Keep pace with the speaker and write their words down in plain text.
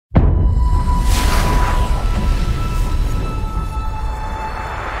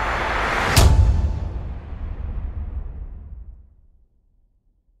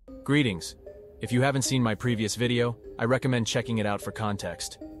Greetings. If you haven't seen my previous video, I recommend checking it out for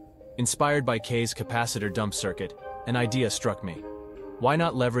context. Inspired by K's capacitor dump circuit, an idea struck me. Why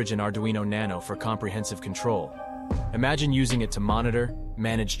not leverage an Arduino Nano for comprehensive control? Imagine using it to monitor,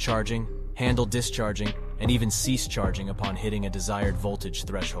 manage charging, handle discharging, and even cease charging upon hitting a desired voltage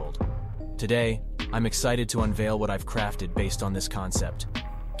threshold. Today, I'm excited to unveil what I've crafted based on this concept.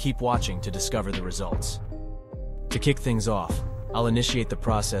 Keep watching to discover the results. To kick things off, I'll initiate the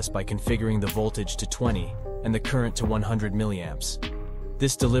process by configuring the voltage to 20 and the current to 100 milliamps.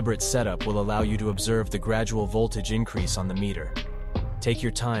 This deliberate setup will allow you to observe the gradual voltage increase on the meter. Take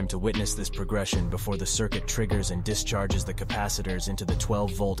your time to witness this progression before the circuit triggers and discharges the capacitors into the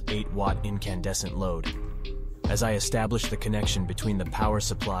 12-volt 8-watt incandescent load. As I establish the connection between the power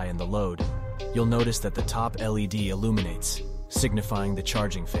supply and the load, you'll notice that the top LED illuminates, signifying the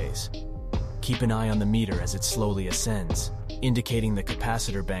charging phase. Keep an eye on the meter as it slowly ascends, indicating the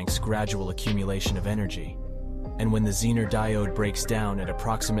capacitor bank's gradual accumulation of energy. And when the Zener diode breaks down at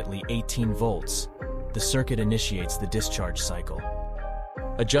approximately 18 volts, the circuit initiates the discharge cycle.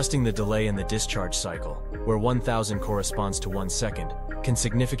 Adjusting the delay in the discharge cycle, where 1000 corresponds to 1 second, can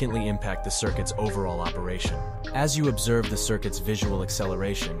significantly impact the circuit's overall operation. As you observe the circuit's visual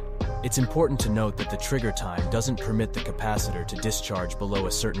acceleration, it's important to note that the trigger time doesn't permit the capacitor to discharge below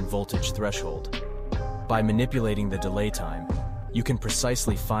a certain voltage threshold. By manipulating the delay time, you can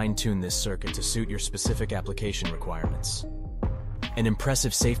precisely fine-tune this circuit to suit your specific application requirements. An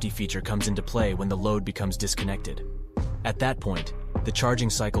impressive safety feature comes into play when the load becomes disconnected. At that point, the charging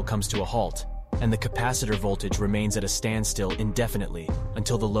cycle comes to a halt, and the capacitor voltage remains at a standstill indefinitely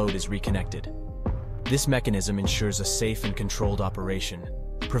until the load is reconnected. This mechanism ensures a safe and controlled operation,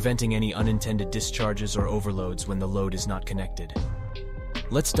 preventing any unintended discharges or overloads when the load is not connected.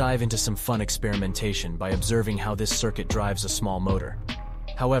 Let's dive into some fun experimentation by observing how this circuit drives a small motor.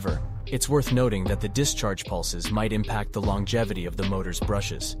 However, it's worth noting that the discharge pulses might impact the longevity of the motor's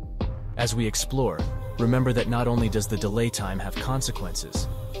brushes. As we explore, remember that not only does the delay time have consequences,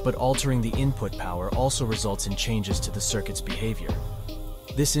 but altering the input power also results in changes to the circuit's behavior.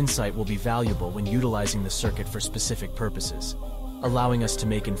 This insight will be valuable when utilizing the circuit for specific purposes, allowing us to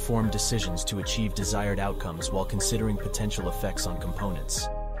make informed decisions to achieve desired outcomes while considering potential effects on components.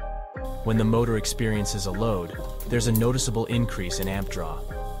 When the motor experiences a load, there's a noticeable increase in amp draw.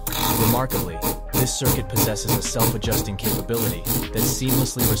 Remarkably, this circuit possesses a self-adjusting capability that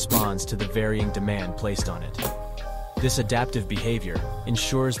seamlessly responds to the varying demand placed on it. This adaptive behavior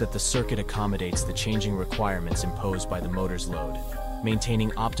ensures that the circuit accommodates the changing requirements imposed by the motor's load, maintaining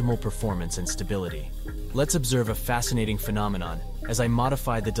optimal performance and stability. Let's observe a fascinating phenomenon as I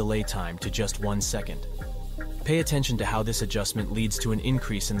modify the delay time to just 1 second. Pay attention to how this adjustment leads to an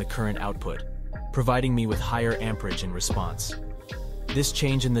increase in the current output, providing me with higher amperage in response. This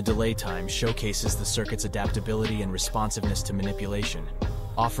change in the delay time showcases the circuit's adaptability and responsiveness to manipulation,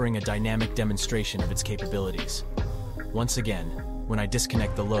 offering a dynamic demonstration of its capabilities. Once again, when I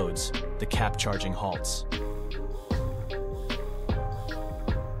disconnect the loads, the cap charging halts.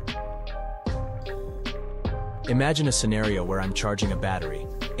 Imagine a scenario where I'm charging a battery,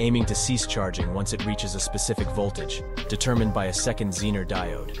 aiming to cease charging once it reaches a specific voltage, determined by a second Zener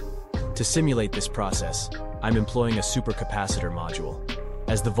diode. To simulate this process, I'm employing a supercapacitor module.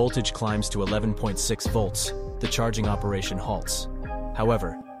 As the voltage climbs to 11.6 volts, the charging operation halts.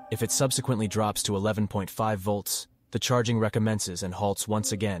 However, if it subsequently drops to 11.5 volts, the charging recommences and halts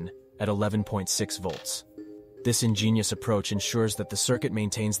once again at 11.6 volts. This ingenious approach ensures that the circuit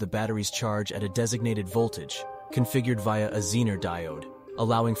maintains the battery's charge at a designated voltage, configured via a Zener diode,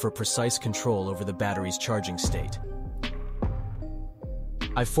 allowing for precise control over the battery's charging state.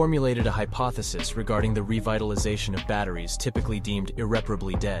 I've formulated a hypothesis regarding the revitalization of batteries typically deemed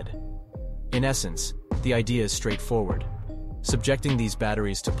irreparably dead. In essence, the idea is straightforward. Subjecting these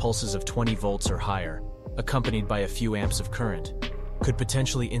batteries to pulses of 20 volts or higher, accompanied by a few amps of current, could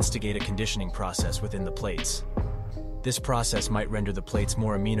potentially instigate a conditioning process within the plates. This process might render the plates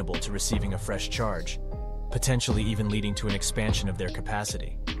more amenable to receiving a fresh charge, potentially even leading to an expansion of their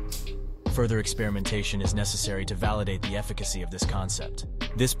capacity. Further experimentation is necessary to validate the efficacy of this concept.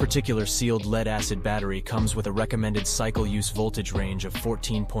 This particular sealed lead-acid battery comes with a recommended cycle use voltage range of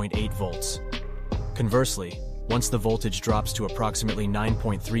 14.8 volts. Conversely, once the voltage drops to approximately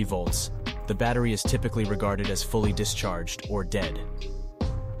 9.3 volts, the battery is typically regarded as fully discharged or dead.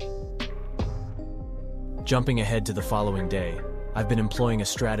 Jumping ahead to the following day, I've been employing a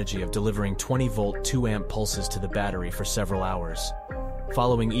strategy of delivering 20-volt 2-amp pulses to the battery for several hours.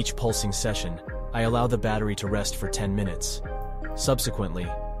 Following each pulsing session, I allow the battery to rest for 10 minutes. Subsequently,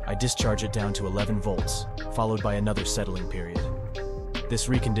 I discharge it down to 11 volts, followed by another settling period. This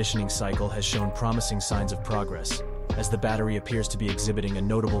reconditioning cycle has shown promising signs of progress, as the battery appears to be exhibiting a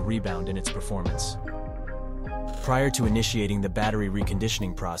notable rebound in its performance. Prior to initiating the battery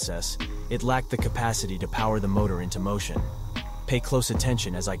reconditioning process, it lacked the capacity to power the motor into motion. Pay close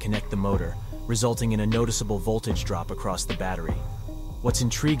attention as I connect the motor, resulting in a noticeable voltage drop across the battery. What's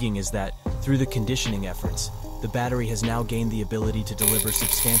intriguing is that, through the conditioning efforts, the battery has now gained the ability to deliver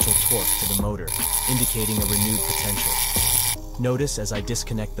substantial torque to the motor, indicating a renewed potential. Notice as I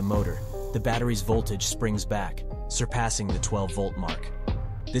disconnect the motor, the battery's voltage springs back, surpassing the 12-volt mark.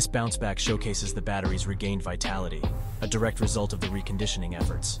 This bounce back showcases the battery's regained vitality, a direct result of the reconditioning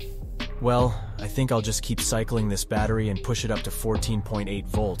efforts. Well, I think I'll just keep cycling this battery and push it up to 14.8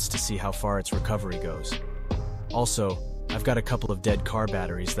 volts to see how far its recovery goes. Also, I've got a couple of dead car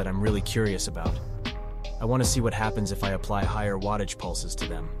batteries that I'm really curious about. I want to see what happens if I apply higher wattage pulses to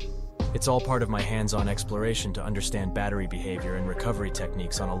them. It's all part of my hands-on exploration to understand battery behavior and recovery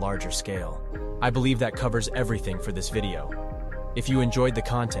techniques on a larger scale. I believe that covers everything for this video. If you enjoyed the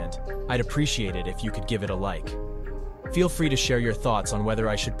content, I'd appreciate it if you could give it a like. Feel free to share your thoughts on whether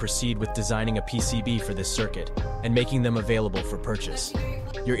I should proceed with designing a PCB for this circuit and making them available for purchase.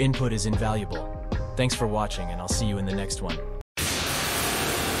 Your input is invaluable. Thanks for watching, and I'll see you in the next one.